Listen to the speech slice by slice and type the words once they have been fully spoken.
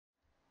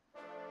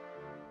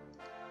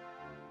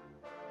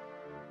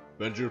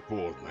Venture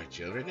forth, my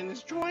children, and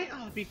destroy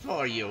all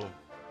before you.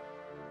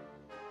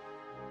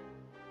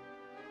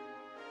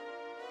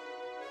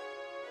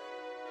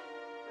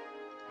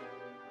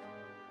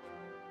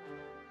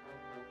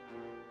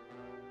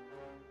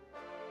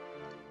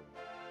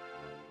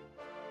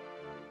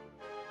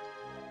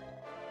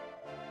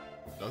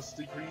 Thus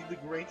decreed the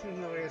great and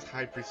glorious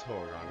High Priest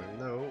Horgon,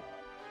 and though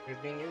his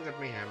minions of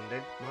mayhem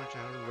did march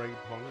out and raid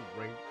upon the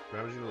raid,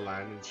 ravaging the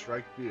land and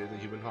strike fear in the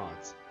human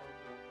hearts.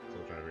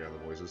 Still trying to figure out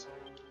the voices.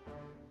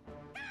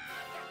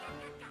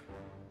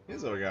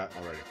 Here's what we got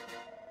already.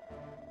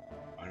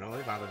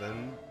 Finally, Father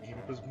then he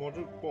was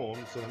mortal born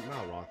so that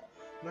Malroth,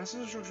 master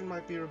destruction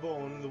might be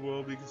reborn and the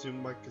world be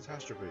consumed by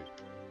catastrophe.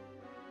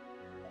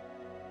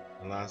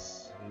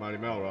 Alas, mighty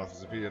Malroth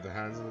was defeated at the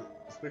hands of the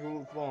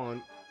despicable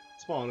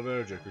spawn of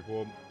Ergic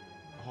before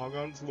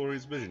Horgon's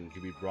glorious vision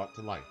could be brought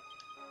to life.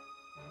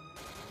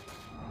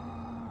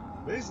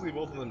 Basically,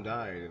 both of them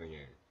died in the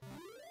game.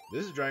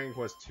 This is Dragon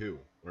Quest II,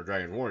 or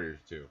Dragon Warrior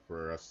 2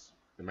 for us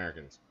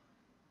Americans.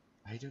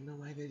 I don't know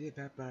why they did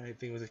that, but I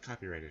think it was a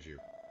copyright issue.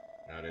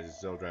 Nowadays it's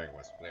still Dragon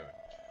Quest. But anyway,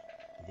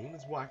 the moon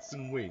has waxed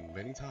and waned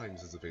many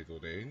times since the fateful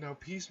day. Now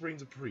peace reigns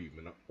supreme,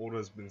 and order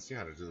has been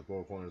scattered to the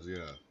four corners of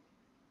the earth.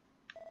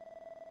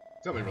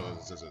 Tell me, brothers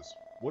and sisters,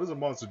 what does a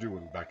monster do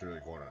when back to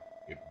the corner?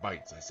 It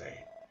bites, I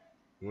say.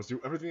 It must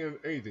do everything and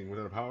anything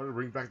within a power to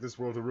bring back this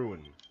world to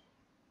ruin.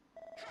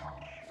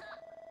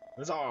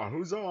 Huzzah!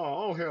 Huzzah!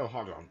 All hail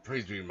Horgon!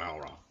 Praise be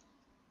Malroth!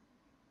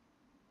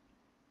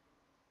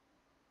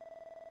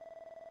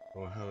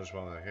 Oh, hellish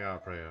Father, hear our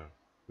prayer.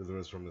 Deliver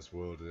us from this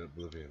world in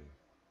oblivion.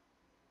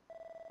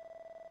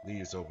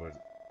 Lead us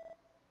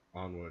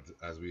onward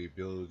as we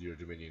build your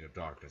dominion of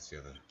darkness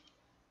together.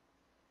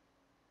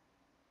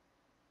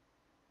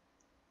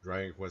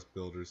 Dragon Quest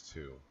Builders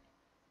 2.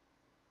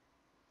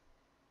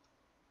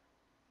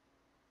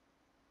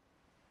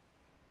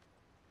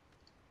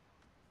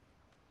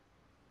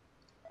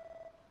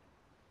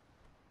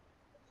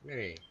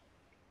 Smitty,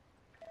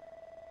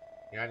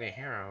 you're the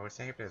hero who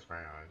saved this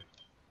world.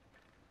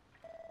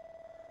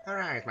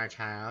 Arise, my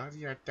child,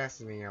 your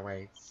destiny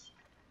awaits.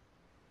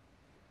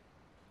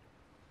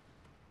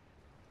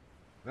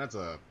 That's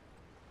a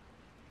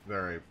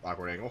very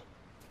awkward angle.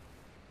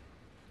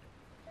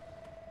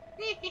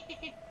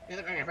 You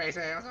look on your face,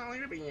 it's only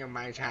to be you,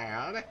 my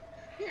child.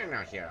 You're no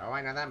hero,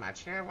 I know that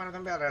much. You're one of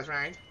them builders,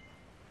 right?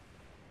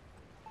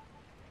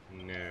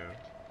 No.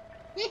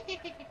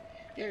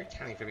 You're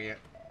telling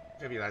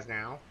Fibulas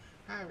now.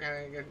 I've got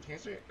a good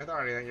history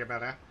authority that you're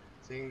better,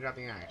 so you can drop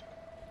the eye.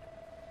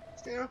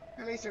 Still,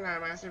 at least you're not a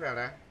master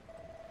builder.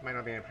 Might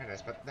not be an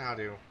apprentice, but that'll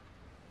do.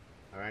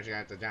 I actually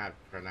got the job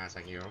for a lass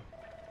like you.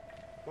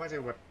 Why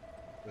do whip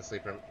the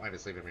sleeper, light the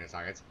sleeper in your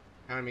sockets?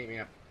 Come and meet me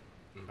up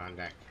on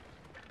deck.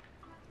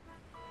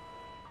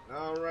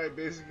 Alright,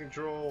 basic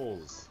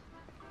controls.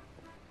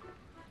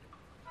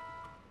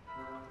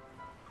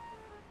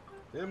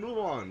 Yeah, move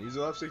on. Use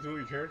the left stick to move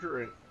your character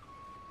and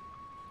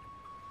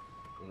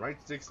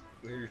right stick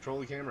to control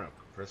the camera.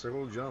 Press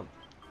circle to jump.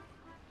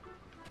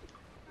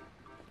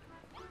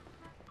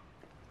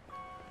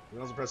 You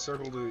can also press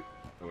circle to...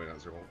 Oh wait,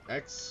 not circle.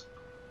 X.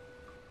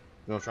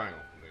 No, triangle.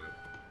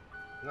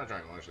 Not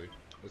triangle, actually.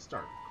 Let's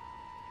start.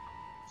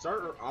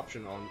 Start or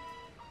option on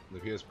the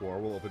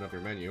PS4 will open up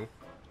your menu.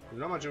 There's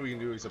not much we can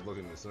do except look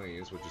in the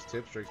settings, which is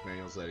tips, tricks,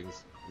 manual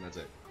settings, and that's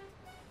it.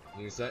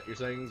 You can set your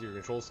settings, your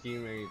control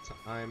scheme any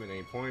time, at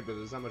any point, but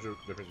there's not much of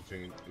a difference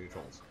between the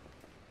controls.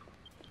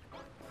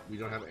 We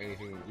don't have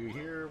anything to do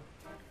here.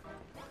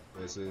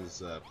 This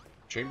is a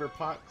chamber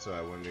pot, so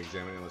I wouldn't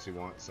examine it unless you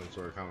want some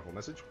sort of comical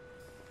message.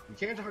 You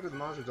can't talk to the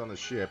monsters on the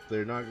ship.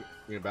 They're not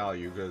going to battle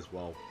you because,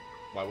 well,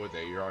 why would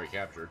they? You're already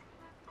captured.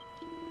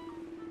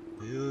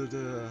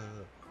 Builder,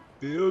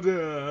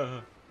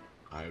 Builder,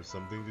 I have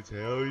something to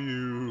tell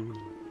you.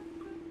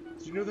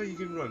 Did you know that you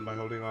can run by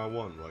holding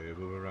R1 while you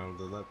move around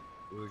the left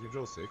with the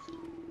control stick?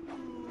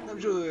 I'm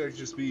sure the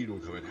extra speed will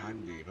come in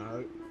handy,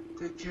 but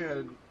take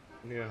care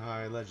near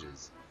high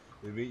ledges.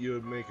 You'll meet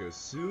your maker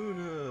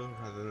sooner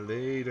rather than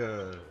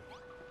later.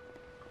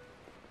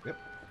 Yep.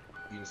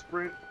 You can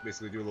sprint,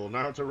 basically do a little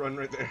Naruto run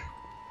right there.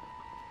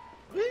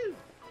 Woo!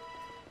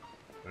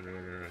 Run, run,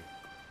 run, run.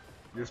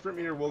 Your sprint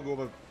meter will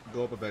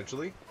go up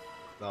eventually.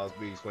 That'll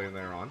be explained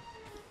later on.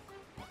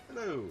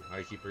 Hello!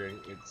 I keep forgetting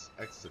it's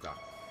X to talk.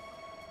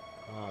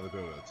 Ah, the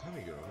builder. Tell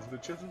me, girl, has the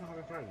children not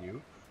in front of you?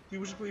 Do you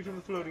wish to flee from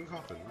the floating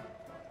coffin?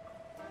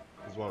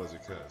 As well as a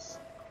curse.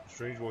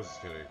 Strange voices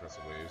carry across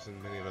the waves,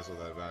 and many vessels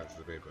have vanished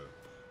to the vapor.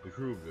 The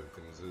crew of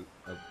victims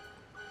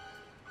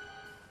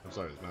I'm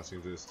sorry, it's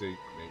masking to the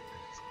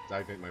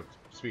stagnate my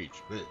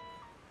speech. Blech.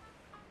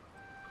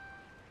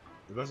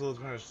 The vessel has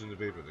vanished into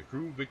vapor. The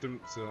crew victim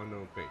to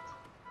unknown fate.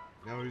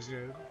 Now he's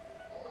dead?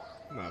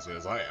 Not as good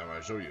as I am, I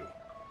show you.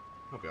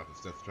 I'll be off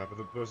this death trap at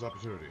the first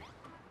opportunity.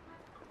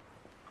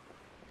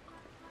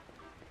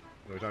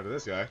 Let me talk to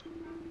this guy.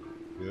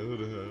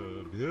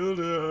 Builder,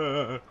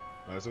 Builder,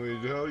 I have something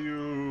to tell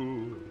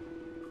you.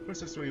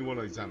 First, that's when you want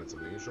to examine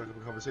something and strike up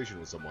a conversation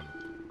with someone.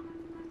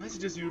 I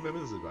suggest you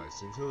remember this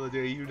advice until the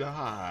day you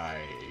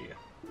die.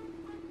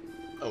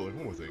 Oh, and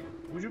one more thing.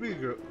 Would you be a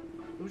girl?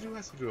 Would you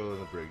ask the girl in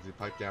the brig to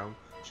pipe down?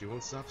 She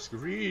won't stop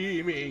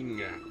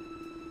screaming.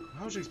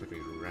 How would she expect me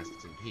to rest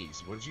in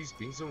peace when she's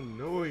being so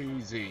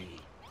noisy?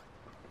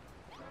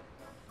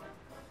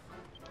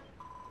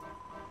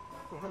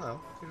 Oh,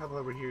 hello. Can you hop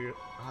over here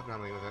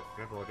hobnobbing with that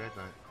Grandpa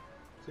Dreadnought?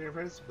 So you're a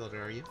apprentice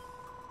builder, are you?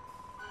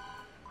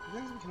 You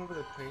guys can come over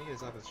to plane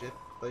us off the ship,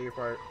 play your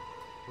part.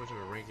 Much of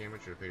a rank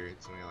amateur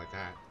period, something like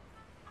that.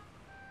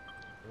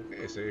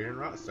 Okay, so you're in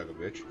rot stuck a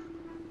bitch.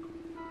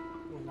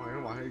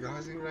 Well, why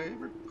guys think I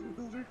ever be a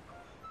builder?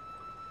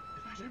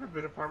 If I'd ever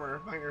been a farmer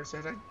or miner,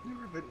 said I'd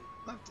never been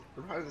left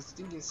to rot in a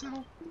stinking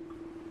cell.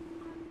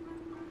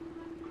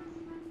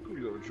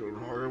 You other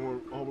children are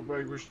all but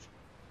vanquished.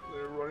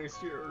 They're running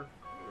scared.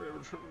 They ever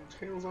turn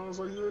tails on us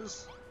like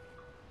this?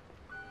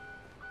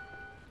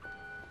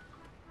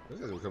 This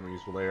guys will come in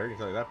useful later, I can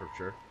tell you that for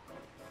sure.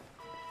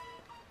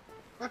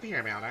 Up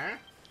here, Builder.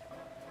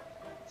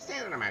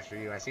 Stand on a match for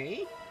you, I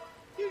see.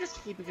 You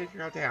just keep a good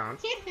girl down.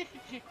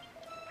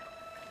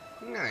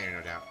 No, you're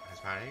no doubt. As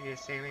part of you're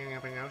sailing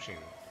up in the ocean.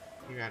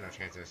 You got no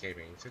chance of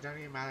escaping, so don't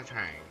even bother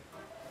trying.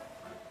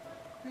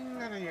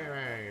 Not that you're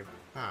very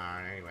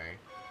far, anyway.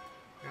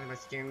 Out of my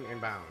skin and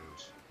bound.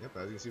 Yep,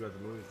 as you can see by the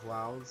moving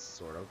clouds,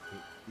 sort of.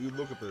 You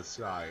look up at the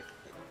sky.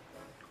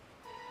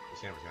 The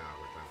camera's kind of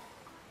awkward times.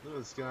 Look at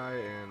the sky,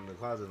 and the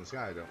clouds in the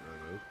sky don't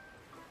really move.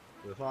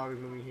 The fog is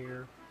moving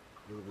here.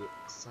 Look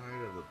at the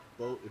side of the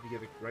boat if you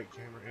get the right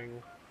camera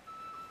angle.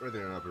 Right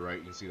there on the upper right,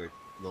 you can see like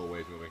little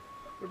waves moving.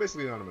 We're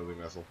basically on a moving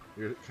vessel.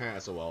 You're kind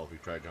of SOL if you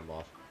try to jump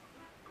off.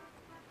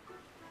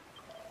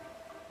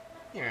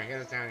 Here,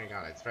 get us down your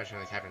gullet, especially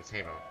on the captain's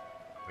table.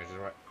 Which is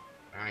what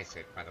I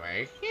sit, by the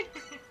way.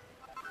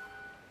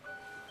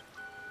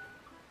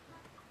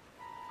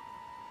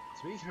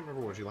 So you can't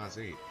remember what you last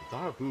ate. The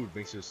thought of food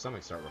makes your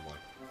stomach start rumbling.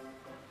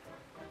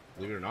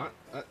 Believe it or not,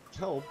 that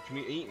kelp can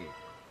be eaten.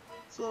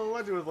 So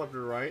I do it left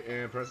or right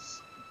and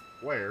press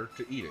square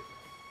to eat it.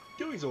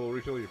 Doing so will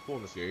refill your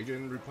fullness gauge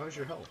and replenish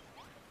your health.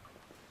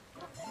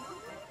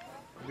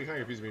 It'll be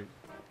kind of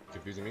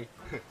confusing me?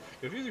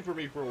 Confusing for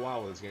me for a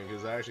while with this game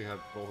because I actually have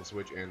both the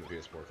Switch and the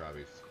PS4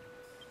 copies.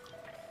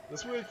 The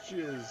Switch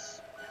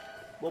is...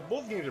 well,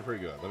 both games are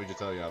pretty good, let me just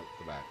tell you off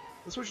the bat.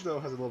 The Switch, though,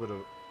 has a little bit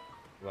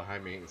of a high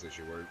maintenance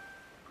issue where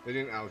they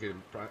didn't allocate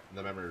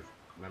the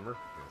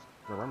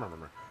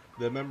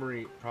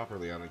memory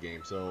properly on the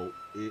game, so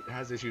it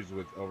has issues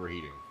with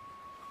overheating.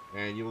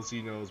 And you will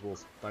see noticeable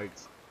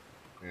spikes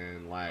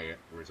and lag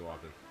every so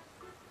often.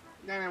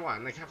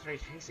 9-1, the cap's very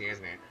tasty,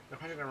 isn't it? The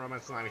pungent aroma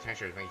and slimy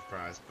textures make for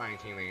a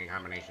spine-tingling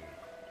combination.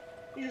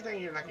 You should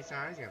thank your lucky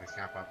stars you have to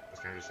scalp up the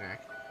stranger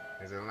snack.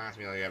 This is the last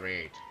meal you ever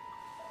ate.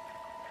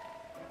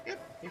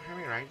 Yep, you heard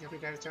me right, you'll be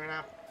dead soon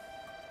enough.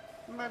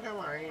 But don't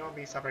worry, you won't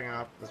be supping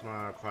up this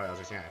more coil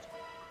just yet.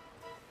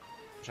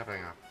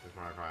 Chopping up this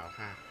more coil.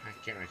 I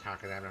can't really talk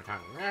because I have no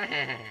tongue.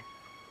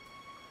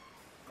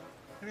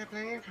 I've got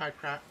plenty of hard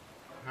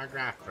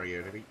graft for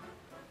you to be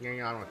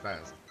getting on with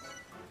first.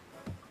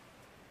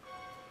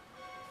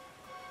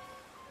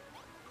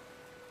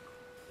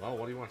 Well,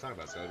 what do you want to talk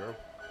about, Skelbro?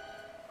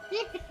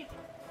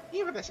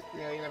 You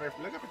never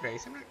look up your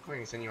face. I'm not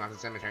going to send you off to the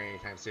cemetery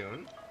anytime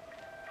soon.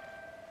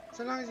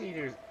 So long as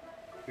you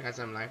have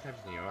some lifetimes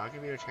in you, I'll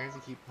give you a chance to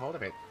keep hold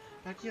of it.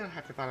 But you'll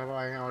have to follow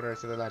my orders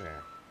to the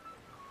letter.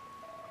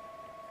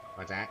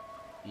 What's that?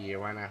 You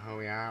wanna know who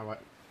we are?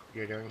 What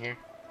you're doing here?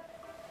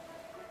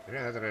 I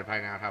realize I've been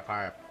finding out how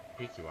far up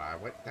peak you are.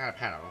 What? Not a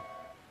pedal,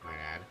 might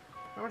add.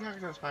 But we're talking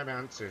to those 5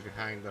 bouncers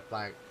behind the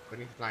flag,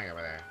 beneath the flag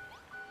over there.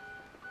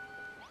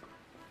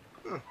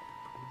 Huh.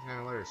 Kind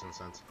of hilarious in a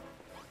sense.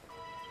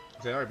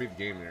 So I already beat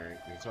the game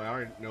there, so I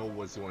already know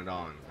what's going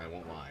on. I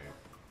won't lie.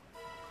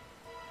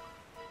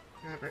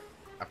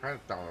 A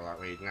present dollar that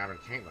way now in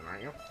Caitlin,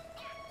 aren't you?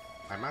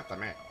 I must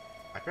admit,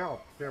 I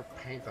feel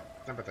pain of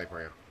sympathy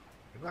for you.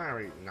 It's not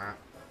very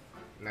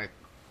nice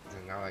to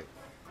know that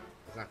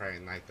it's not very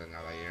nice to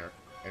know that you're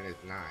in his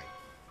nine.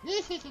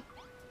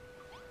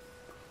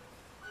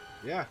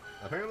 Yeah,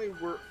 apparently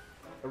we're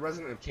a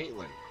resident of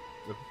Caitlin,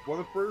 one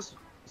of the first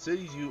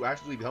cities you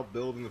actually helped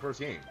build in the first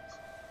games.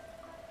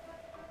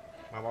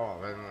 Well,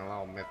 then a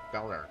little Miss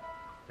Builder.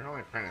 You're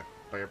only apprentice,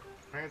 but you're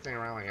prancing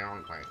around like your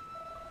own place.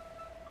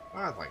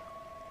 Honestly,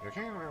 you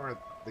can't remember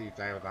these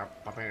days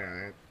without bumping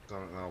into a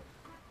little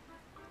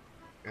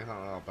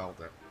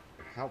builder.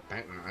 Hell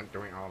bent on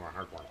doing all the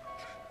hard work.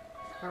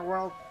 The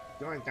world's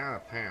going down a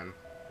pan,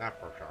 that's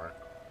for sure.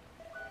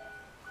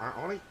 Our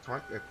only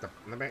choice is to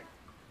limit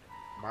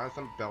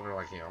bothersome builder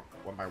like you,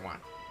 one by one.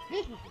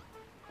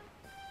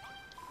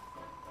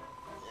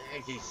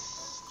 The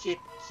ship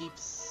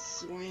keeps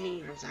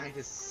swaying from side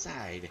to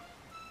side.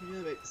 I'm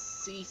a bit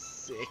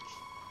seasick.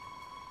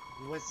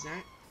 What's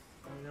that?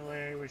 You know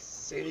where we're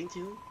sailing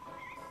to?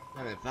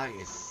 Now the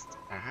foggiest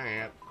are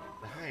higher up.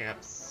 The higher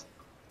ups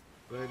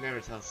would never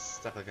tell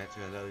stuff like that to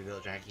a lowly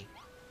little Jackie.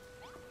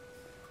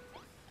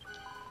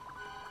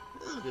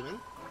 Oh, good one.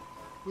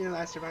 You're the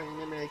last surviving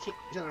member of the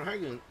Children of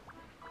Hargoon.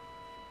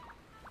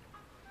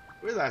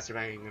 We're the last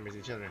surviving members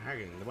of the Children of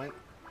Hargoon. The one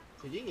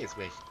who didn't get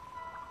squished.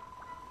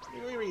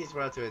 We raise this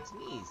world to its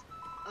knees.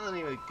 I'll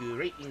name it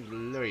great and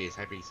glorious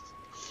high priest.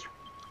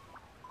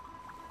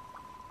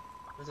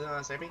 What's it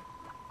on, Sniping?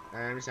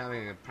 I'm just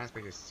having a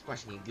prospect of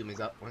squashing you goomies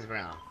up once for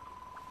all.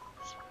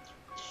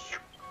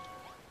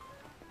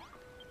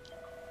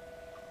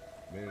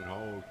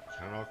 Mendenhall,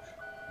 Cannock,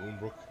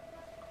 Moonbrook.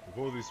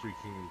 Before these three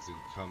kingdoms had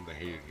come the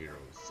hated heroes,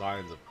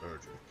 Scions of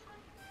Erdrick,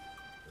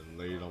 and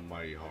laid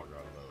almighty Hargon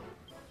low.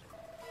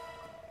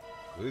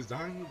 With his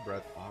dying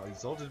breath, our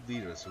exalted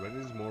leader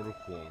surrendered his mortal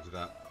form to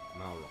that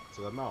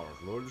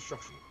Malroth, Lord of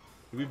Destruction,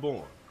 to be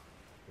born,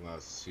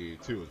 unless he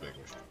too was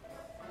vanquished.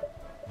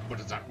 But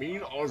does that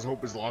mean all his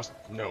hope is lost?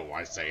 No,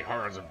 I say,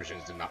 Hargon's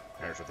ambitions did not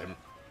perish with him.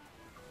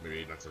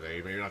 Maybe not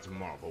today, maybe not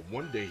tomorrow, but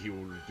one day he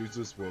will reduce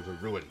this world to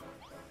ruin.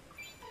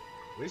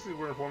 Recently,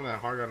 we're informed that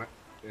Hargon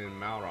and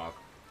Malroth,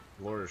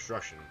 Lord of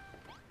Destruction,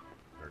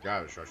 or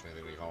God of Destruction, I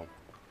think they call him,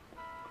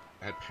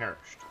 had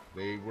perished.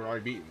 They were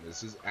already beaten.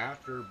 This is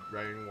after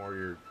Dragon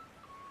Warrior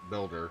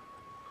Builder.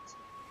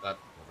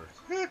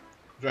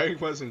 Dragon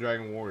Quest and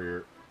Dragon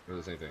Warrior are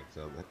the same thing.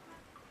 So,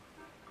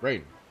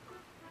 Rain.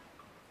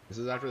 This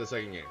is after the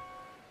second game.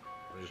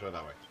 Let me just put it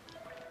that way.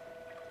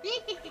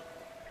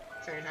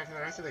 So you're talking to the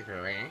rest of the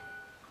crew, eh?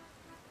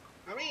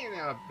 Well, me and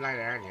the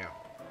blighter, aren't you?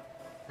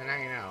 So now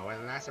you know, we're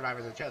the last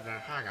survivors of children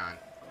of Hargon,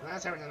 the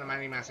last servants of the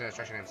mighty master of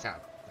destruction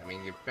himself. That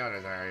means you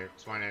builders are your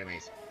sworn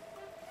enemies.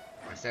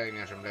 We're sailing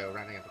the ocean blue,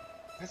 running up.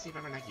 Let's see if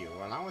I'm like you,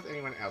 along with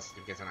anyone else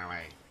who gets in our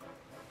way.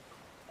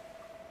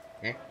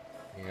 Eh?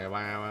 Yeah,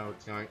 what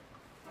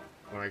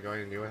are we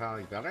going to do with all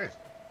these builders?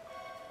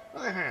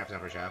 Well, they're high up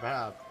for sure, but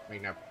I'll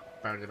make no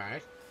bones about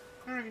it.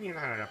 I reckon you know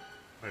how to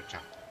put a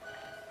chop.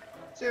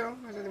 Still,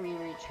 that doesn't mean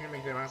we can't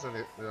make the most of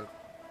the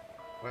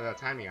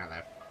time you got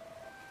left.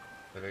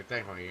 But we're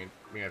thankful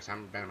we have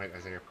some benefit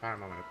as your final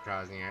moment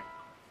draws near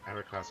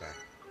ever closer.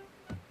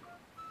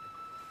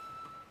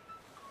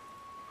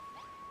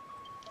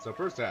 So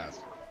first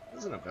task,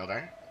 listen up,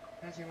 builder.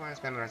 Unless you want to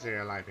spend the rest of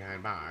your life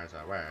behind bars,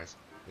 or worse,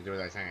 you do as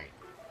I say.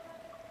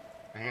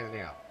 Now here's the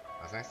deal.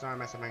 Last night storm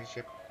messed up my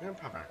ship, and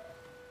proper.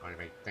 I want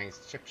to make things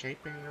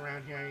ship-shape and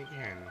around here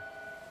again.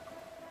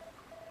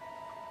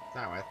 To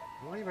start with,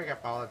 we'll leave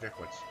up all the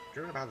driftwood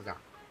strewn about the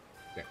dock.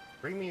 Okay,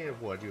 bring me the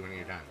wood when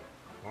you're done.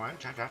 Go on,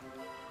 chop.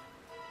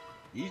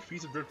 Each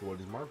piece of driftwood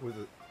is marked with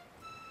a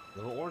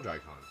little orange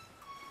icon.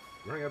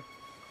 Run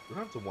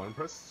up to one,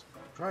 press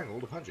triangle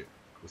to punch it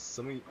with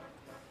something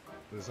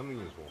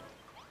useful.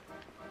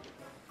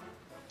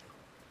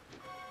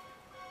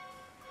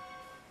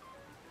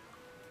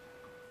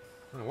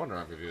 No wonder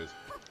I'm confused.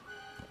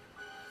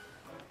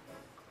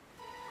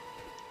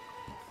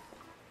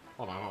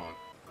 Hold on.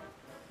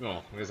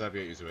 No, I guess I have to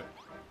get used to it.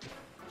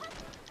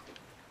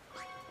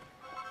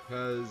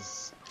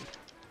 Because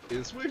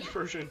in Switch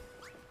version,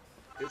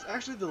 it's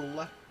actually the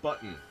left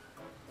button.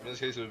 In this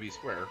case, it would be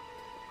square.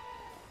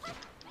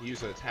 You use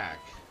to attack.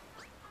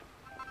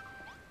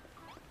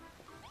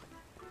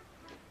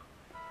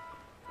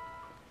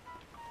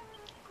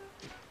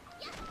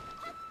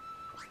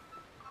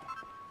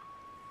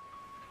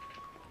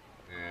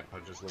 And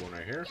punch this little one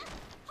right here.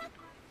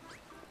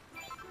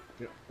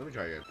 Yeah, let me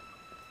try again.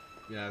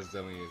 Yeah, it's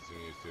definitely used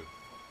to.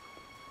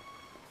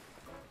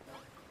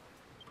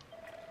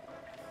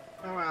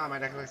 Oh well, my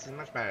deck list is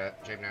much better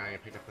shape now. You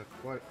picked up the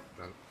wood.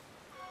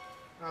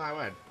 Well, I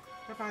would.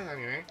 Surprise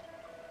anyway.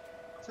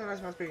 So I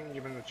suppose being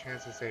given the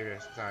chance to save your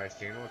sorry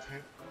skin will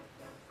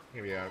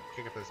give you a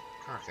kick up this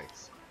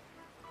coccyx.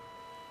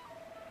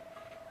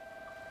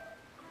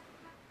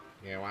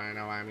 You wanna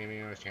know why I'm giving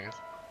you this chance?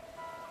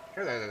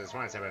 Sure, there's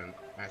one seven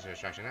master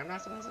destruction. I'm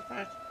not supposed to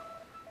fight.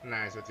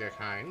 Nice with your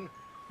kind.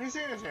 I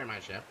say this here, my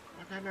ship.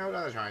 I've got no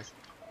other choice.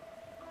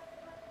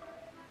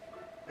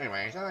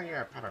 Anyway, it sounds like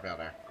you're a proper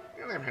builder.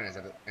 You're only apprentice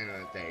at the end of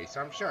the day, so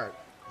I'm sure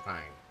it's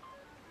fine.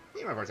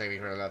 You might forsake me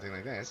for a little thing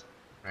like this,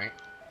 right?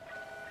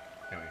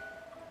 Anyway,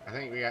 I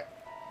think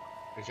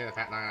we should have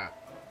fat long enough.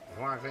 If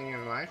you want to clean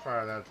in life for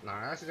a little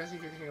longer, I suggest you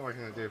continue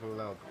working the beautiful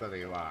little builder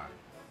you are.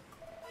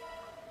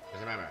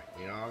 Just remember,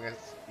 you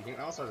can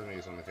all sorts of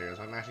useful materials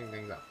when mashing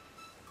things up.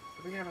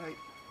 But be careful that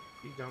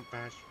you don't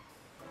bash.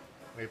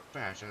 We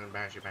bash and then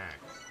bash you back.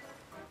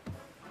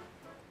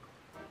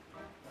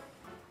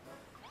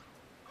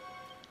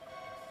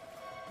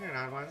 You're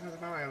not one since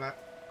about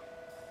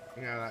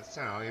that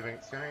cell. You've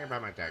been staring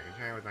about my deck and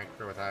sharing with my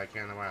crew with all I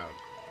can in the world.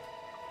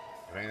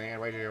 If anything, I'd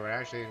wager you were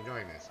actually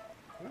enjoying this.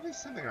 There must be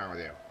something wrong with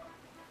you.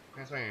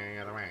 That's why any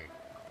other way.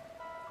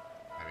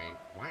 I mean,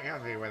 why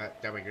else would you wear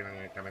that dummy grin on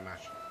your dummy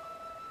mush?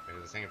 It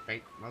is the same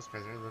fate. Most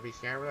prisoners will be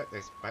scared with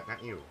this, but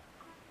not you.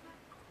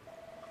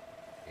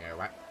 Yeah,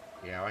 what?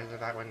 Yeah, why is it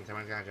that when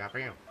someone's got a job for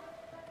you?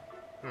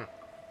 No,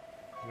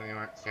 you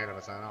aren't scared of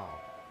us at all.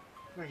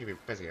 You might keep you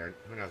busy, or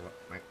who knows what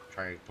might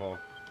try to pull.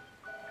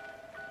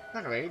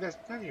 Luckily, there's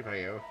plenty for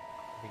you.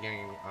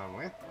 Beginning on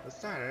with, the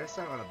starter,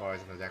 some of the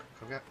boys in the deck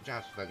forgot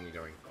jobs for letting you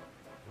doing.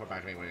 Report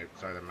back to me when you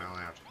sort them all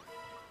out.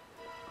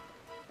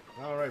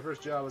 Alright,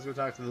 first job, let's go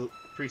talk to the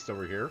priest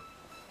over here.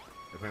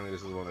 Apparently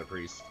this is one of the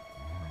priests.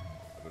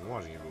 I've been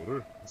watching you,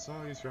 Builder. I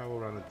saw you travel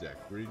around the deck,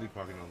 greedily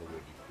pocketing all the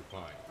wood you could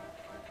find.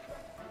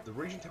 The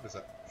raging tempest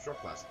that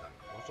struck last night.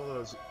 Also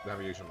those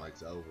navigation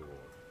lights overlord.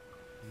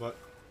 But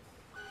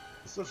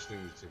such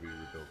things to be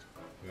rebuilt,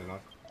 you know.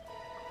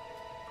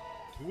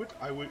 To which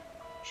I wish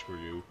for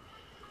you.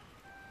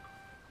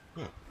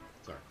 Huh.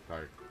 Sorry,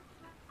 tired.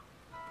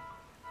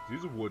 To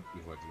use a wood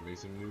in collecting to make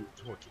some new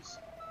torches.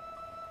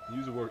 To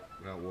use a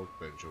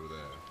workbench over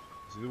there.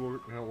 See the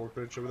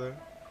workbench over there?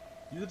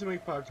 Use it to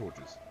make 5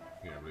 torches.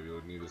 Here, maybe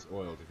you'll need this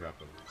oil to craft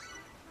them.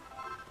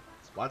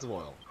 Lots of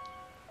oil.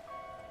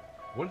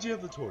 Once you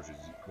have the torches,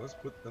 you must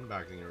put them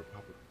back in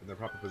their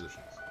proper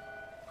positions.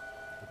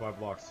 The 5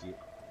 blocks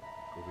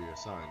will be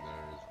assigned.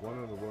 There is 1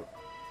 on the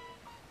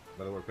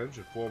by the workbench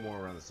and 4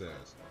 more around the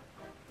stairs.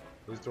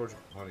 Place a torch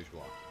upon each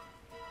block.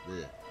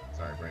 Blech.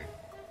 Sorry, brain.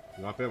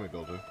 You're not family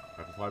builder.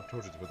 Have the 5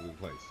 torches to put them in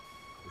place.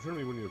 Return to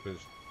me when you have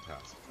finished the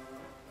task.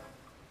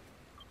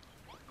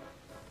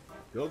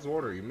 Build's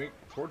order. You make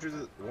torches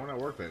at the worn-out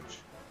workbench.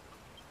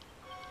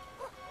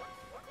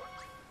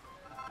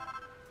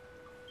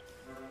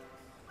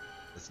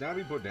 Let's now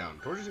be put down.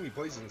 Torches can be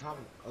placed on top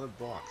of other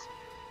blocks.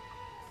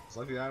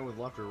 Select the item with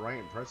left or right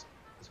and press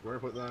the square.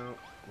 Put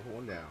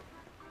one down.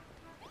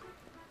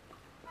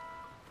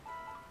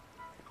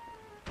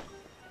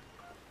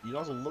 You can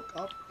also look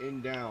up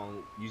and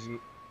down using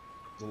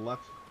the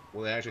left.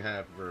 Well, they actually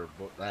have for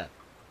that.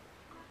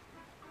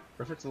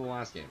 Reference to the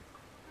last game.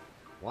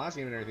 The last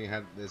game and everything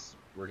had this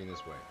working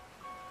this way.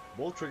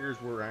 Both triggers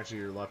were actually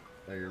your left.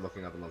 You're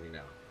looking up and looking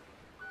down.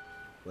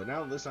 But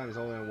now this time it's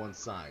only on one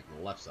side,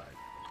 the left side.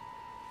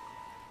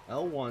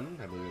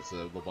 L1, I believe it's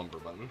the bumper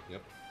button.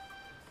 Yep.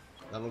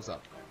 That looks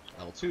up.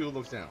 L2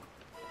 looks down.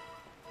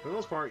 For the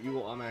most part, you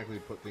will automatically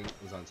put things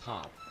on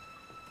top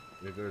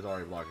if there's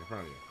already a block in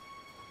front of you.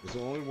 This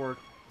will only work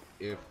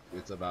if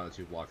it's about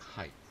a 2-block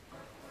height.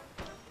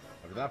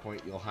 After that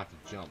point, you'll have to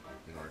jump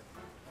in order.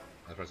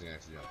 I'm pressing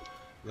X to jump.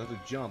 You'll have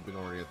to jump in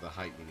order to get the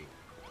height you need.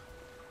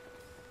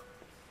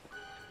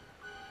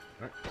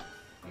 Alright.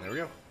 And there we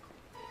go.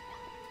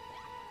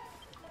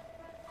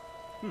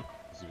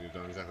 So you've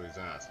done exactly as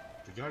asked.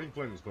 The guiding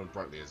flame is burned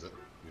brightly as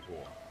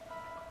before.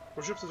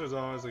 For ships such as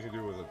ours, they can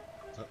do with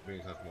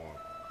being touched more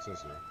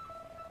sinister.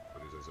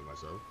 But as I said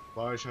myself,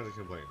 but I shan't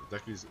complain. The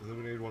deck is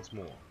illuminated once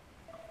more.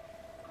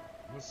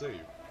 I must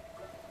say,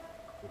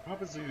 the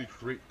prophecy to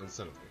create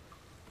unsettled me.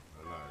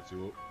 You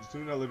will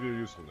soon outlive your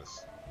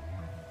usefulness.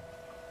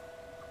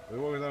 The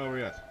work is not over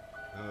yet.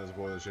 Now there's a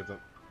boy that shaped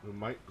up who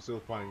might still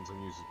find some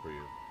uses for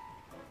you.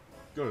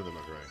 Go to them,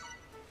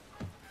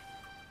 McRae.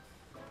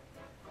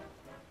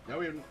 Now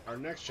we have our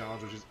next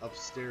challenge, which is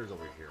upstairs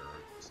over here.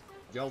 Our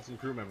skeleton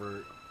crew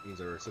member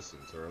needs our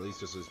assistance, or at least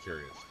just as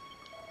curious.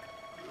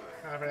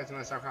 But it's in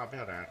the so-called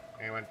builder.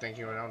 Anyone think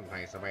you would own the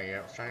place the way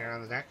you're strutting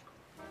around the deck?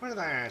 What is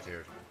that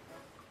attitude?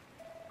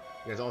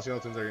 Yes, all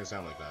skeletons are gonna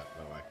sound like that,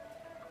 by the way.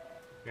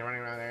 You're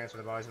running around there for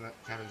the boys in the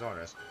captain's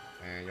orders,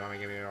 and you want me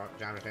to give you your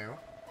job to do?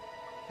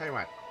 Tell you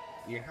what,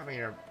 you can help me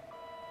here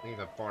leave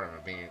the boredom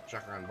of being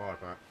chucked on board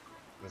for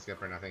this good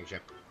for nothing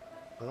ship.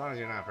 As long as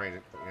you're not afraid to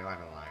put your life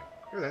on the line.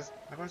 Hear this,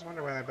 I've always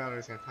wondered where that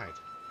builder's gonna fight.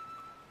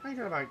 How do you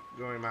feel about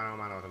going mano a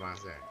mano with the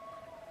monster?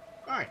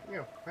 Oi,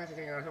 you, fancy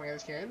thinking of something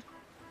this kid?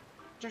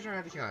 Just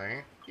trying to kill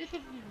her, eh?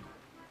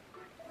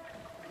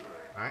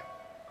 Alright,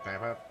 better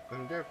put up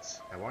them dukes.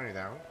 I warn you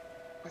though.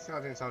 The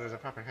skeleton soldiers are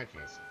proper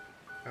headcase.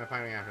 Gonna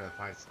find me after the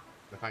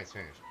fight's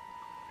finished.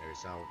 Maybe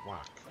so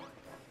walk.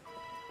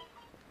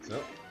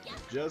 So,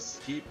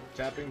 just keep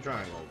tapping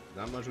triangle.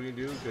 Not much we can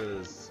do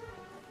because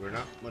we're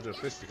not much of a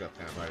fisticuff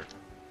kind of fighter.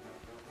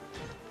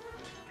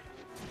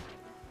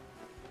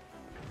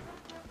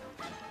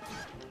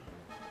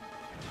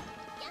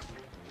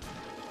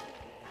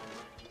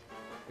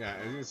 Yeah,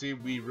 as you can see,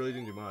 we really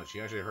didn't do much.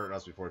 He actually hurt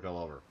us before he fell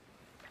over.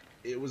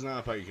 It was not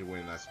a fight you could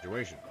win in that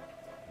situation.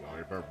 Well,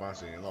 you're bird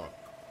busting and look.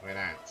 Look at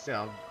that.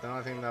 Still, the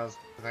only thing that was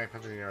pathetic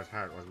punching in your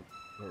heart was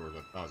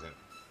that was it.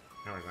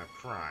 That was my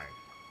pride.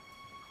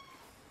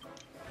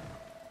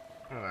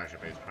 I don't know, I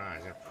should be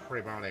surprised. You're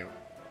pretty boldly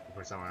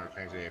for someone who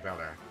claims to be a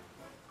builder.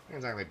 Doesn't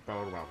exactly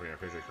bode well for your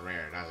future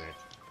career, does it?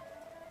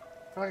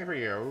 Lucky for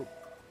you.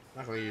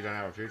 Luckily, you don't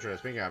have a future to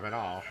speak of at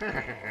all.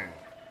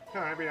 No,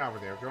 I'd be off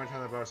with you. Go and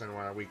tell the bosun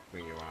what a weak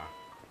thing you are.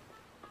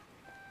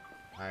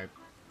 I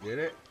did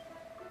it?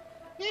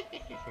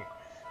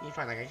 You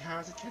fight like a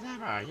cow's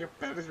cadaver. Your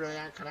build is really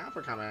not cut out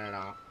for combat at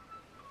all.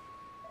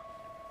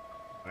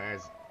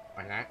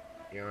 Like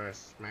that? You were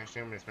smashed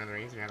him with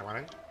smithereens if you had a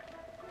weapon?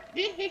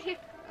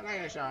 I'm not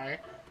gonna show you.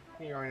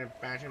 You're going to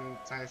bash him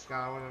inside his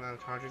skull with one of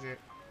those torches it.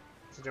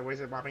 Such a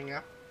wizard whopping you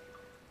up?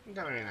 You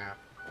tell me now.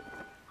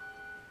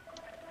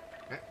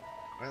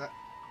 Where's that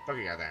book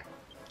you got there?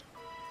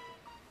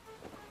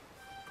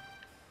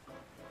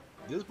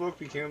 This book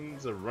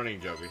becomes a running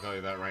joke, I tell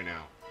you that right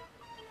now.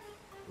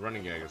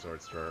 Running gag of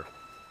sorts for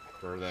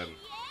them.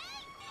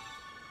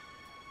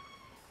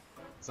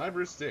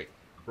 Cyber stick.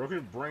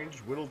 Broken branch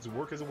whittled to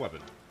work as a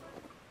weapon.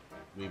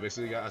 We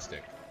basically got a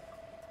stick.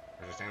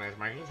 Understand that,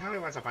 Marky? Tell me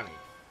what's so funny.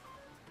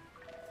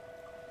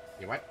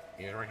 You what?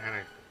 You were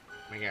trying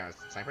to make a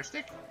cyber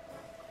stick?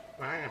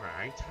 Well, I never.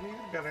 Tell me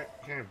how the builder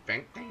can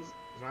invent things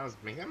as well as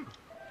make them?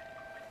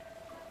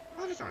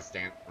 Well, just don't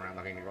stand around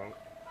looking to go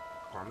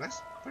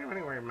harmless. Put your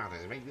money where your mouth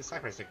is and make the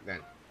cypher stick then.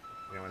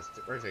 You know what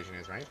the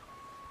workstation is, right?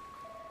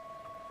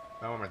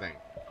 Oh, one more thing.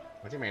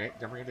 Once you made it,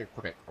 don't forget to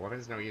equip it. A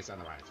weapon's no use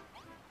otherwise.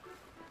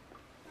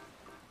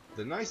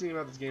 The nice thing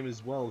about this game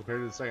is, well,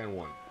 compared to the second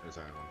one.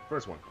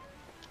 First one.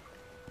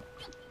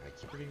 I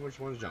keep forgetting which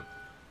one to jump.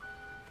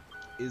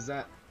 Is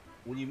that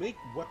when you make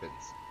weapons,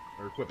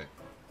 or equipment,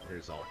 for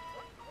yourself,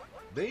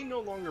 they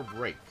no longer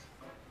break.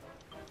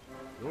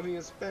 The only thing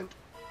that's spent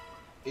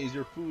is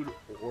your food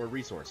or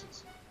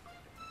resources.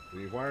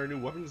 When you acquire a new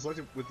weapon, select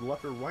it with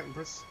left or right and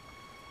press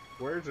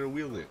square to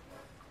wield it.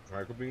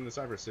 Try equipping the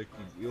cypher stick,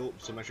 you deal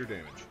some extra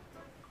damage.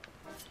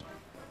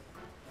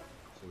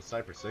 So the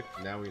cypher stick,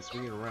 now we can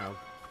swing it around.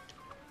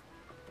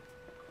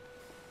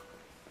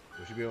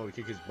 We should be able to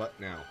kick his butt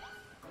now.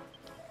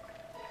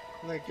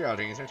 The girl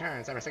ding's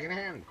return, cypher stick in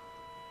hand.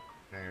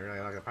 Now you really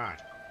like the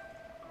part.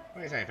 What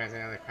do you say, fancy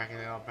another cracky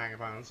little bag of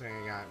bones so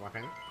you got a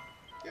weapon?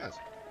 Yes.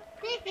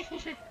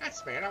 That's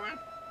spared one.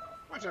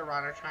 Watch a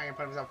runner try and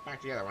put himself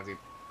back together once he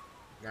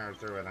goes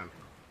through with them.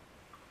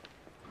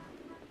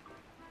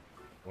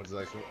 Once the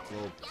next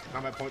little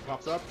combat point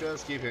pops up,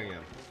 just keep hitting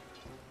him.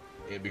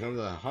 It becomes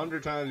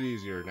 100 times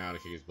easier now to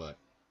kick his butt.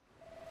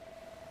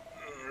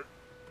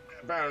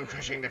 Bone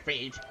crushing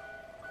defeat.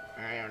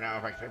 I don't know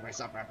if I can pick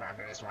myself up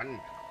after this one.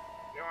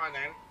 Go on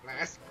then,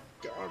 last.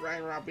 Go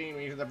right around beam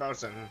me to the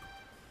bosun.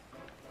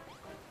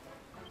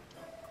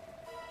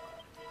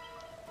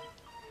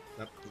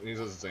 Nope, he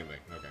does the same thing.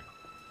 Okay.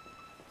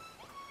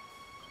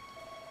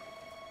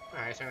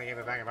 Well, I certainly gave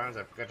the bag of bones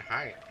a good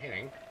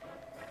hitting.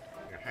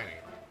 You're hiding.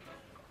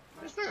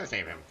 Just not to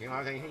save him. The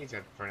only thing he needs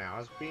for now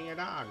is being a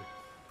dog.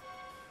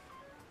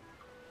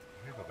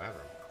 Careful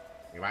bathroom.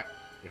 You what?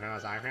 You found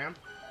those diagram?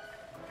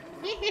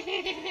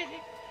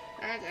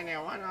 That's a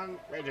new one on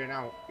radio.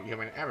 No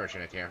human ever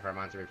should have cared for a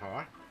monster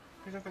before.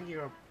 I don't think you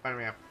were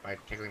buttering me up by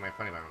tickling my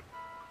funny bone.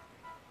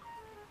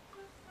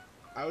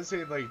 I would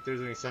say, like, there's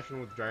an exception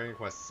with Dragon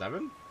Quest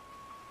VII.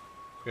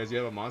 Because you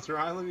have a monster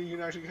island you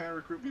can actually kind of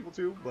recruit people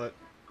to, but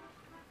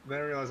then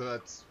I realized that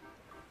that's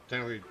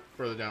technically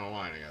further down the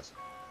line, I guess.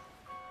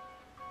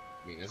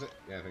 I mean, is it?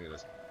 Yeah, I think it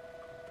is.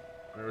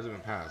 Or has it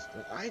been passed?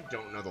 I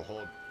don't know the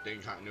whole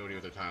dang continuity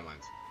of the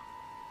timelines.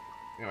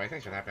 Anyway,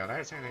 thanks for that, Bill. I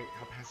was trying to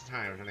help pass the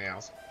time or something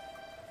else.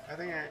 I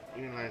think I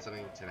even learned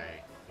something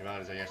today. Your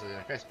abilities are usually in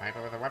a fist pipe,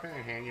 but with a weapon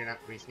in hand, you're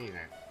not to be sneezing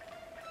at.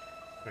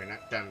 We're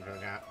not done for the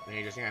job.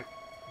 You just yet.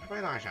 Play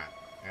a long shot.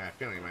 I got a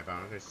feeling in my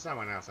bones. There's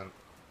someone else on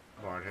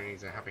board who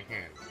needs a helping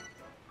hand.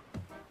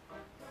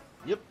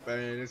 Yep,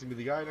 and it's gonna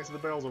be the guy next to the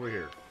barrels over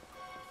here.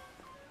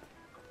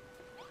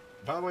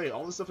 By the way,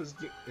 all this stuff is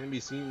gonna be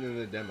seen in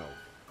the demo.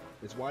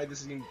 It's why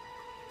this is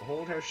a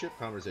whole entire ship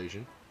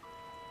conversation.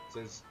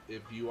 Since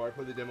if you are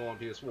playing the demo on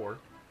PS4,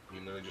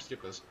 even though I just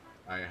skipped this,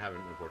 I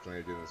haven't, unfortunately,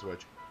 I did on the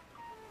Switch.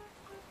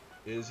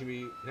 It is gonna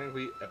be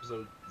technically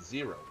episode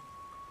 0.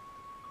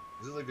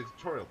 This is like the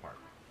tutorial part.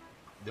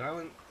 The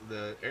island,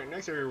 the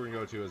next area we're gonna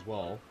go to as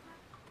well,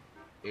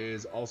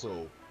 is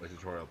also a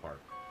tutorial part.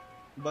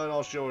 But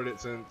I'll show it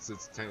since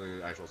it's technically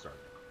the actual start.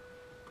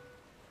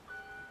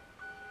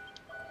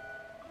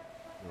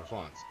 In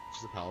response, it's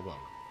just a pile of bone.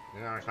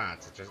 There's no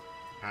response, it's just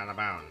a pile of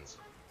bones.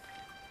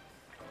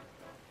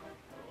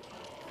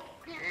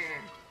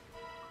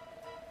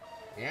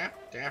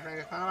 Yep, definitely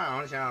just a pile of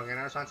bones, so get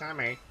no response on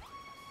me.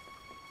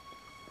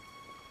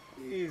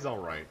 He's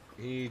alright.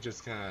 He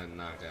just kind of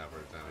knocked out for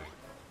the time.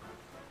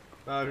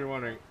 If you're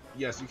wondering,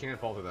 yes, you can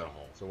fall through that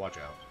hole, so watch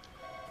out.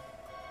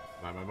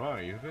 My,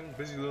 you've been a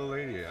busy little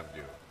lady, haven't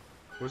you?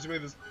 First you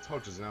made this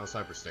touches, now a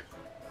cypher stick.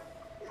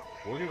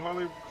 One can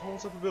hardly call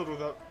himself a builder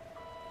without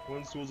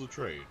one's tools of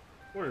trade.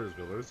 Warriors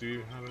builders, do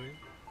you have any?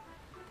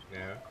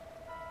 Yeah?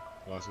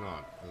 Well, it's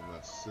not. Other than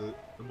that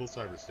simple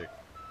cypher stick.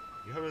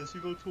 You have a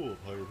single tool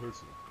of your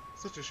person.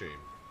 Such a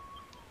shame.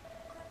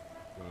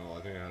 Well,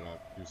 I think I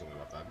ought to do something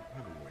about that,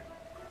 haven't we?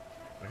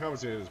 I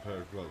confiscated this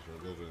pair of gloves from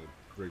a builder in the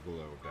great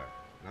below deck.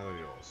 Now they're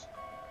yours.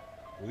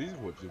 With these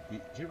whips, you'll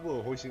be capable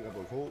of hoisting up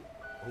a whole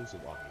host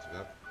of offense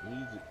without you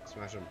need to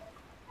smash them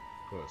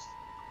first.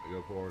 I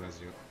go forward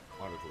as you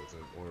articles in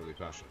an orderly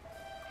fashion.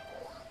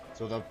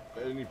 So without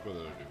any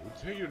further ado,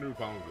 take your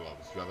newfound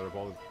gloves, gather up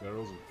all the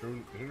barrels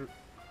and turn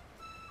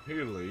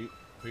repeatedly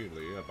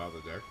about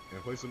the deck,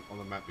 and place them on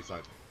the map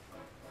beside me.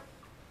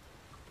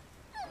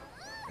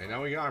 And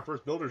now we got our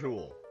first builder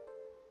tool.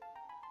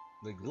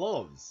 The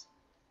gloves.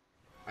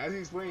 As he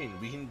explained,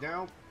 we can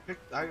now pick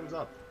items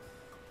up.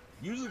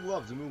 Use the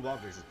gloves to move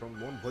objects from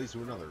one place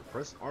to another.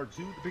 Press R2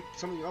 to pick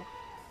something up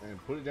and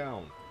put it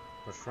down.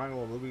 Press triangle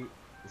while moving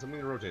something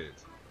to rotate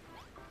it.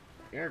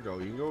 Ergo,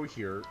 you can go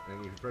here, and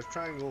if you press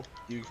triangle,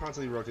 you can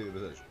constantly rotate the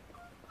position.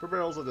 For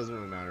barrels, it doesn't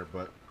really matter,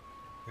 but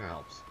it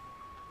helps.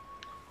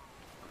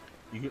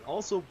 You can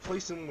also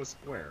place them with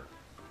square.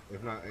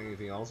 If not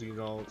anything else, you can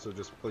also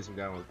just place them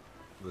down with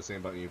the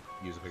same button you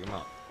use to pick them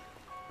up.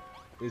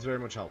 It's very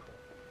much helpful.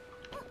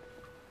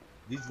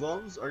 These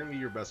gloves are going to be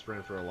your best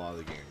friend for a lot of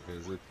the game,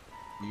 because if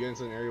you get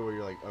into an area where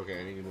you're like, okay,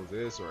 I need to move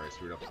this, or I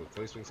screwed up with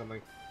placing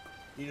something,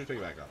 you just pick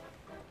it back up.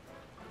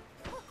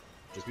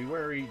 Just be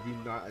wary, do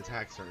not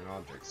attack certain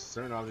objects.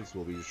 Certain objects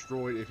will be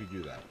destroyed if you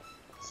do that.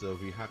 So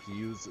if you have to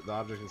use the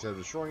object instead of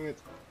destroying it,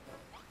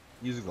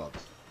 use the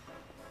gloves.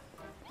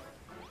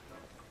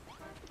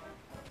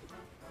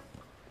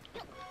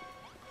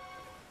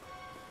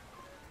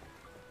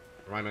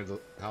 For my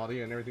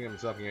mentality and everything, I'm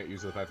sucking at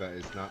use of the fact that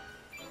it's not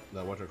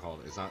what they're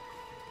called. It's not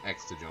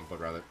X to jump, but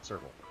rather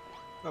circle.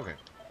 Okay.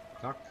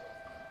 Talk.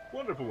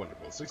 Wonderful,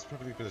 wonderful. 6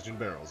 perfectly positioned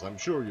barrels. I'm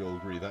sure you'll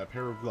agree that a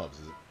pair of gloves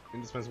is an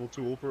indispensable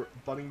tool for a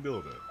budding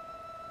builder.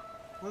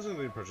 I was under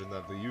the impression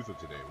that the youth of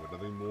today were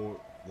nothing more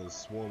than a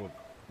swarm of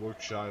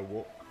work-shy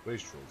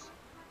wastrels.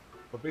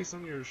 But based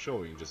on your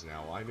showing just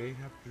now, I may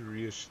have to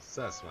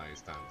reassess my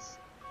stance.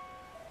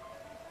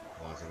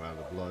 Lots of amount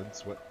of blood,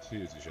 sweat,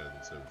 tears you shed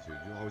in servitude.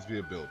 You'll always be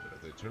a builder,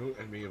 the eternal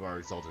enemy of our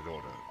exalted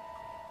order.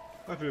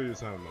 I feel your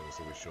time notice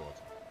will be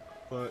short,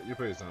 but your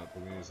praise not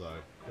put me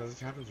aside. That's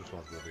the captain's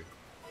responsibility.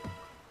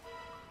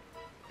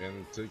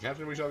 And to the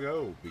captain we shall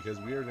go, because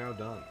we are now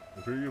done.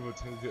 The period of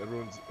attending to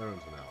everyone's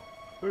errands for now.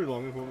 Very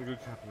long and for only good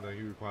captain that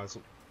he requires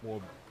some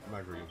more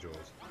migrating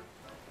chores.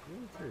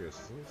 I'm curious.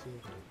 Let me see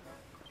if I...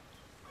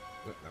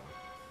 Nope, that one.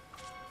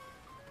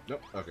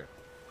 Nope, okay.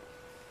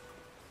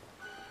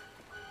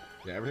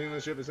 Yeah, everything in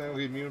the ship is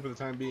technically immune for the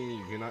time being.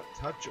 You cannot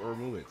touch or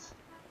move it.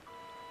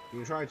 You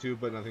can try to,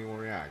 but nothing will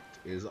react.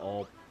 It is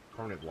all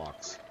permanent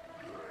blocks.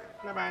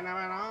 Not bad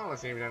at all.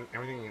 Let's see if you've done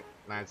everything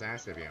lads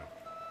asked of you.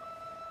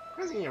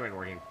 I think you've been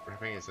working for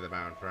fingers to the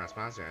bone for us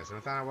monsters, and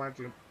without a word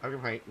of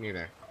complaint,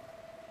 neither.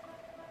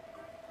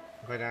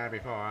 But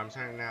before, I'm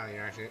certain now that you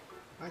actually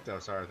like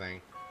those sort of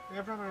thing.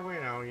 You're a proper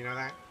weirdo, you know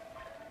that?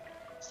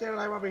 Still,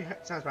 I won't be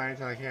satisfied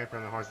until I hear it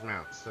from the horse's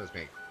mouth, so to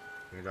speak.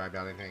 You enjoy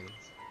building things?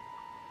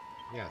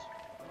 Yes.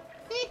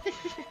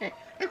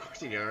 Of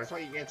course you do. That's why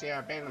you get to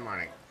your bed in the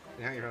morning.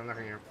 And how you from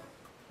looking at your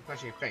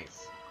fleshy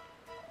face.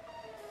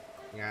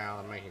 Yeah,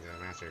 I'll make you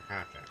the master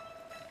crafter.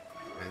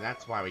 And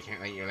that's why we can't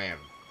let you live.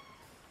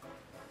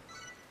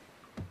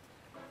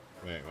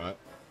 Wait, what?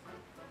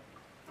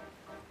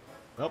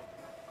 Nope.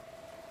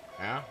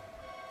 Yeah?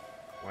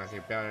 Want to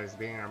see builders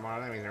being our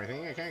model enemies and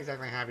everything? I can't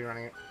exactly have you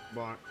running it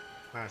on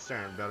a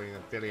stern building the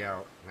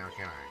video now,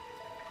 can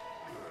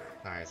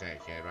I? Sorry to say,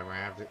 kid, but I'm gonna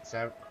have to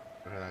set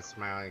for that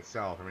smiling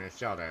soul from your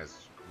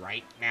shoulders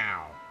right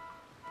now.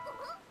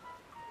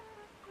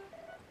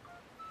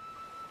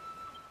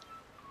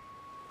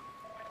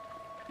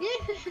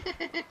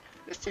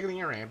 Just tickling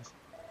your ribs.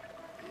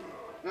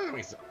 Doesn't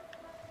make so.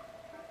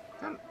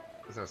 I'm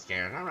so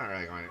scared. I'm not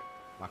really going to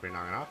lop your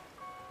noggin off.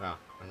 Well,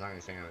 as long as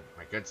you're staying on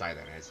my good side,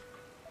 that is.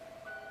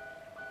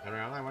 After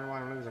all, I wouldn't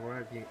want to lose a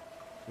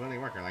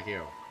willing worker like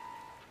you.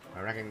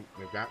 I reckon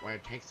we've got what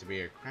it takes to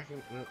be a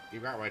cracking.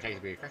 You've got what it takes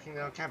to be a cracking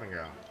little cabin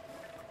girl.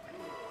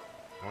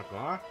 And what's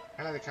more,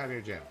 I like the cut of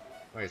your gym.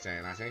 What do you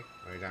say, lassie?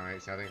 Are you done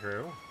with Southern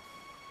crew?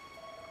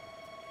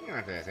 You don't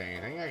have to say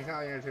anything. I can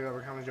tell you to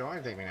overcome the joy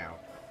and take me now.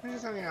 There's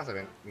just something else I've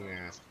been meaning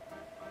to ask.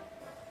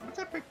 What's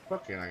that big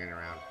book you're lugging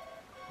around?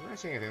 I've never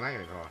seen anything like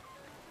it before.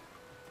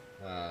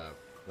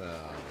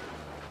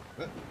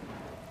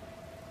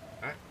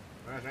 What?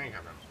 Where's rain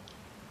come from?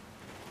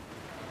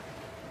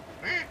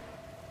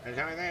 There's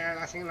only there.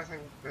 That seems like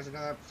there's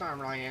another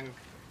storm rolling in.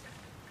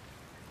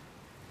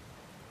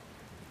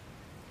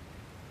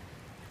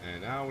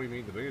 And now we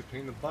meet the biggest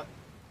pain in the butt.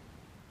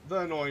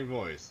 The annoying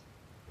voice.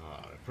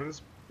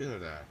 Apprentice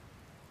Builder.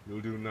 You'll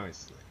do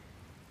nicely.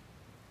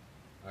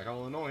 I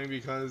call it annoying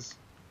because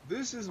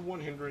this is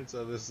one hindrance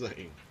of this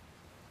thing.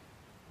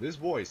 This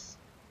voice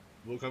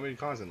will come in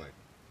constantly.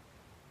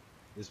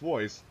 This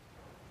voice,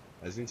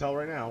 as you can tell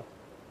right now,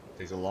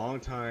 takes a long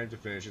time to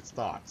finish its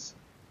thoughts.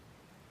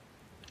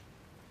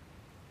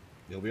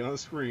 It'll be on the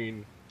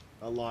screen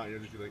a lot, and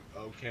you'll just be like,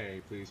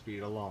 okay, please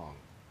speed along.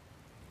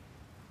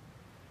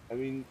 I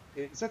mean,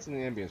 it sets in the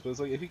ambience, but it's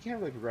like, if you can't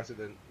really progress it,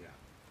 then, yeah.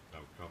 Now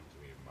come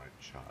to me, my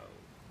child.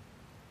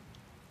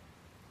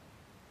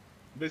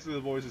 Basically,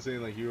 the voice is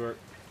saying, like,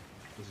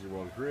 this is your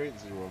world to create,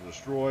 this is your world to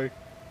destroy.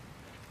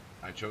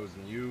 I've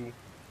chosen you.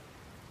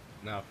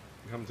 Now,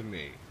 come to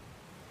me.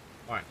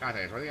 Alright, got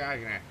this. What are you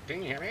arguing at?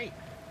 Can you hear me?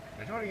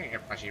 I told you to get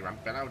your fleshy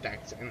rump below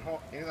decks and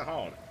into the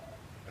hold.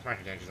 That's my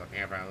intentions up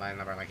here for a line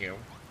lover like you.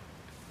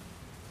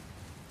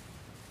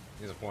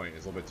 Here's a point.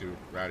 It's a little bit too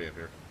rowdy up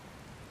here.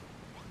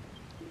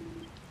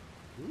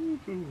 Ooh,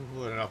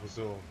 what an awful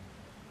soul.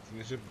 Seeing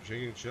the ship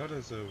shaking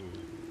shutter, so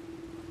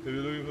if you're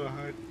looking for a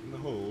hide in the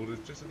hold,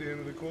 it's just at the end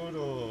of the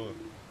corridor.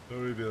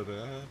 Hurry, builder,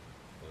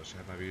 or the ship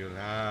might be your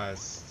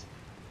last.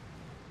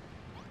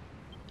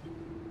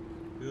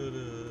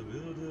 Builder,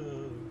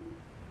 builder,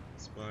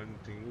 Spartan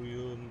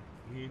Tinguyon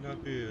need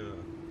not fear.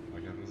 My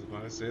captain's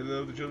upon a sailor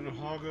of the children of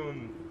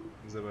Hargon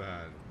has ever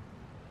had.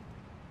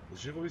 The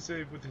ship will be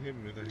safe with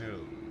him at the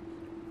helm.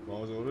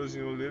 Follow his orders,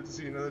 and you will live to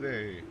see another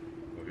day.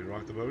 Or if you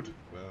rock the boat,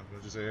 well,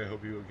 let's just say I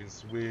hope you can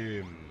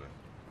swim.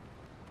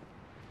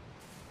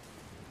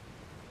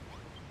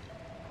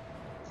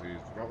 See,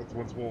 rock it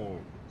once more.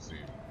 See,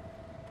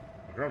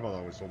 my grandfather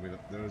always told me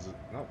that there is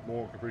not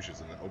more capricious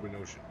in the open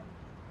ocean,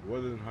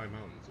 weather than high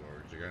mountains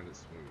or gigantic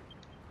smooth.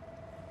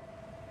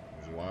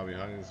 Which is why I'll be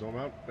hiding the storm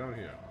out down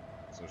here.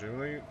 So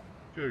generally,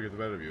 could get the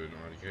better of you in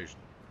our education.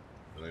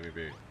 But let me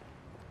be.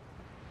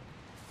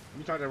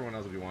 You talk to everyone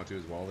else if you want to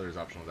as well. There's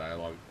optional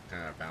dialogue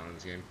kind of found in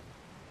this game.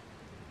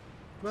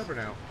 But for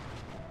now.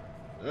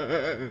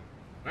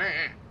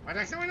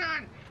 What's going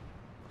on?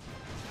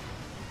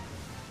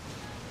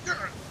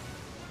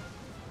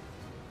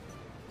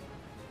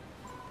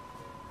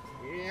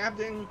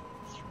 Captain,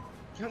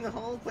 come the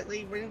hole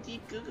quickly. We're in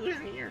deep goo-goo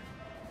down here.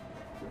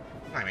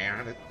 Hi,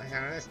 man. I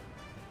sound of this.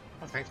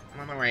 Oh, thanks.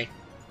 I'm on my way.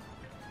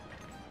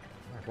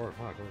 Come on.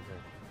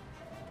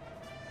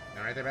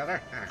 All right there,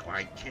 Builder? Ah,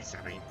 quiet. Can't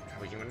stop me. How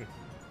are we doing?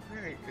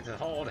 It's a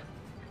hold.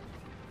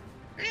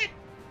 Okay,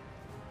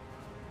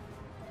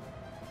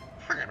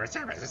 for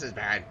service, this is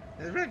bad.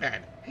 This is really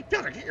bad. Hey,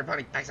 Builder, get your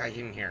bloody backside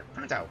in here.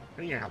 Pronto.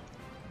 I need your help.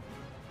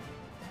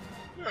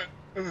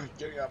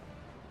 Getting up.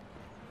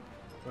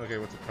 Okay,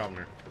 what's the problem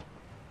here?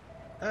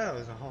 Oh,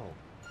 there's a hole.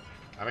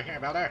 Over here,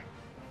 Builder.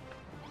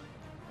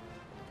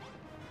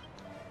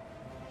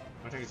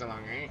 Won't take you so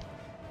long, eh?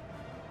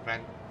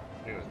 Bad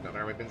news,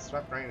 Builder. We've been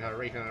swept right into a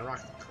reef and the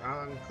rocks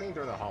clean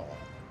through the hole.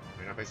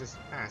 We're no places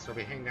fast. We'll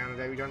be hanging down the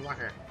day we join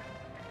locker.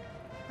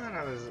 I don't know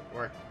how this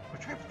work. We're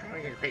trying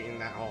to get a crate in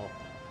that hole.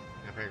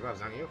 You have a pair of gloves,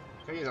 don't you?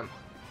 So use them.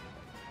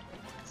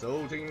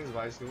 So, taking his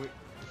advice, go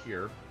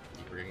here.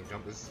 Keep forgetting to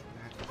jump this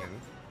again.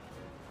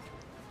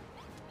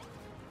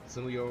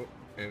 Simply go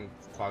and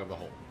clog up the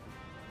hole.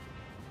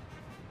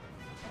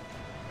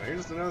 Now,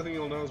 here's another thing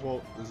you'll notice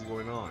while this is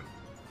going on.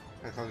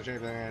 That's closer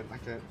shape than I'd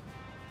like to.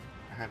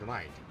 I had to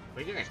like.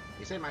 We did it.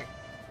 You saved my.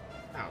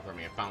 Oh, throw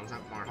me a phone,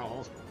 not more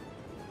holes.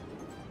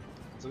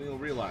 Something you'll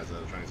realize that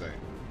I was trying to say.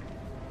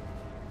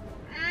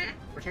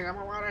 We're taking out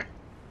more water.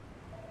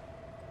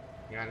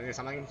 You gotta do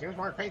something. Use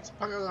more crates.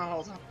 Plug those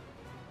holes up.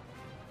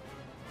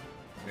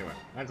 Anyway,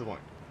 that's the point.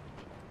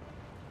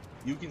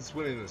 You can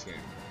swim in this game.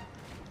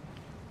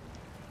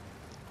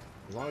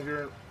 As long as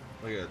you're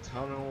like a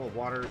tunnel of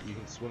water, you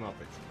can swim up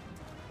it.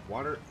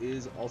 Water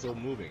is also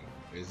moving.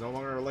 It is no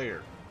longer a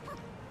layer.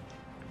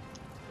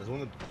 That's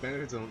one of the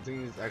benefits of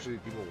things actually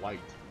people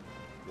liked.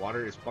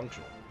 Water is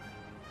functional.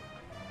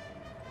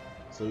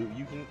 So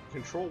you can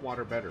control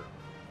water better.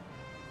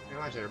 You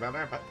know, I should about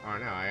that, but oh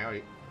no, I owe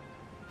you.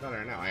 No,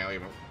 I owe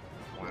you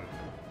one.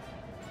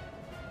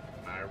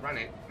 I run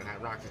it, and that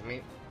rock is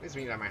meat. This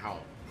meat on my hull.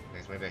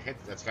 Nice way to hit.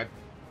 That's good.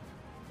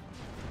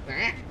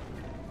 I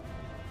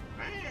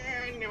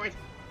knew it.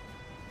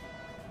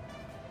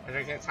 I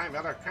don't get time,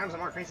 Builder. Cram some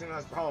more crates in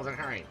those holes and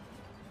hurry.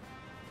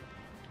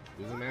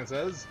 Do as the man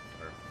says,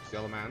 or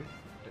steal the man.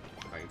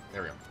 Like,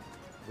 there we go.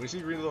 When you see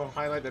green little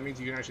highlight, that means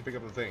you can actually pick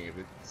up the thing. If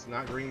it's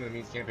not green, then it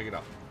means you can't pick it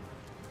up.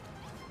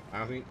 I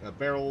don't think a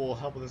barrel will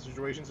help in this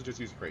situation, so just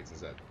use crates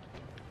instead.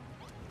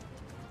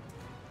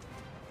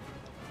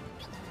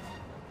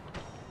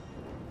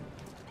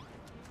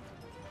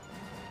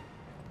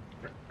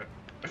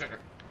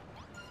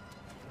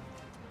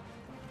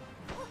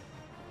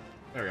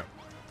 There we go.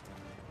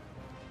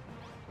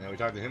 Now we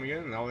talk to him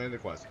again, and I'll end the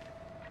quest.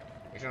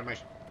 Make sure my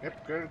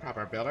yep, good and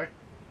proper, Builder.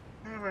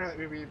 Where would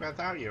we be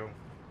without you?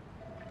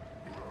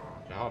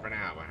 So hold for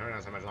now, but who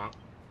knows how much long.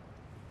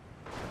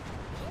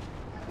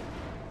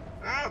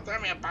 Oh, throw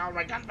me a ball with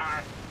my gun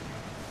bar.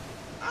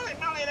 Holy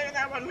moly, look at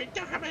that one. We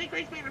don't have any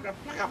crates made enough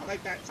to plug up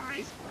like that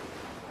size.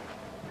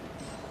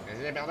 Is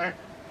it, Builder?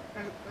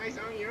 Nice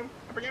on you.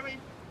 Forget me,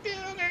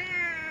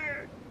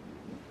 Builder!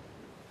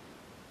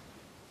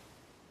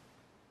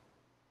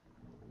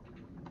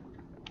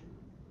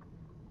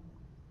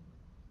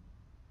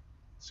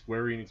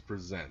 Square Enix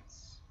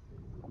presents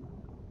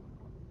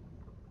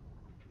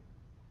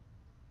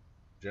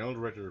General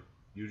Director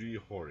Yuji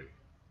Horii.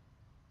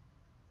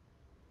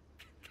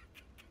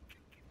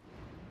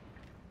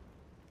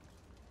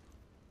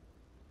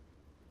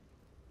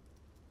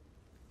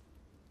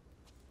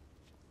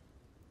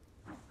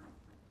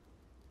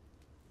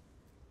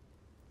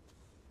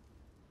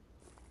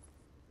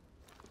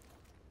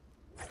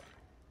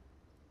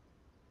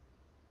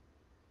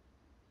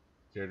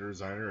 Character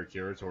designer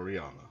Akira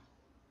Toriyama.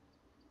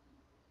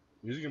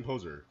 Music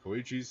composer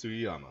Koichi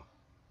Sugiyama.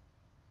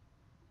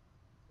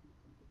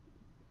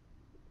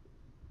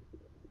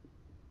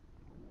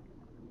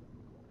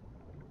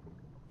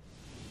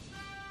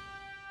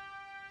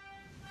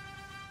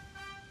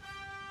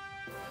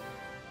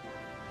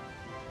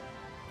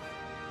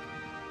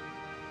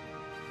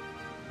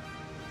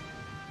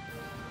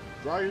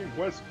 Dragon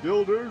Quest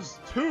Builders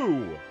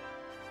 2!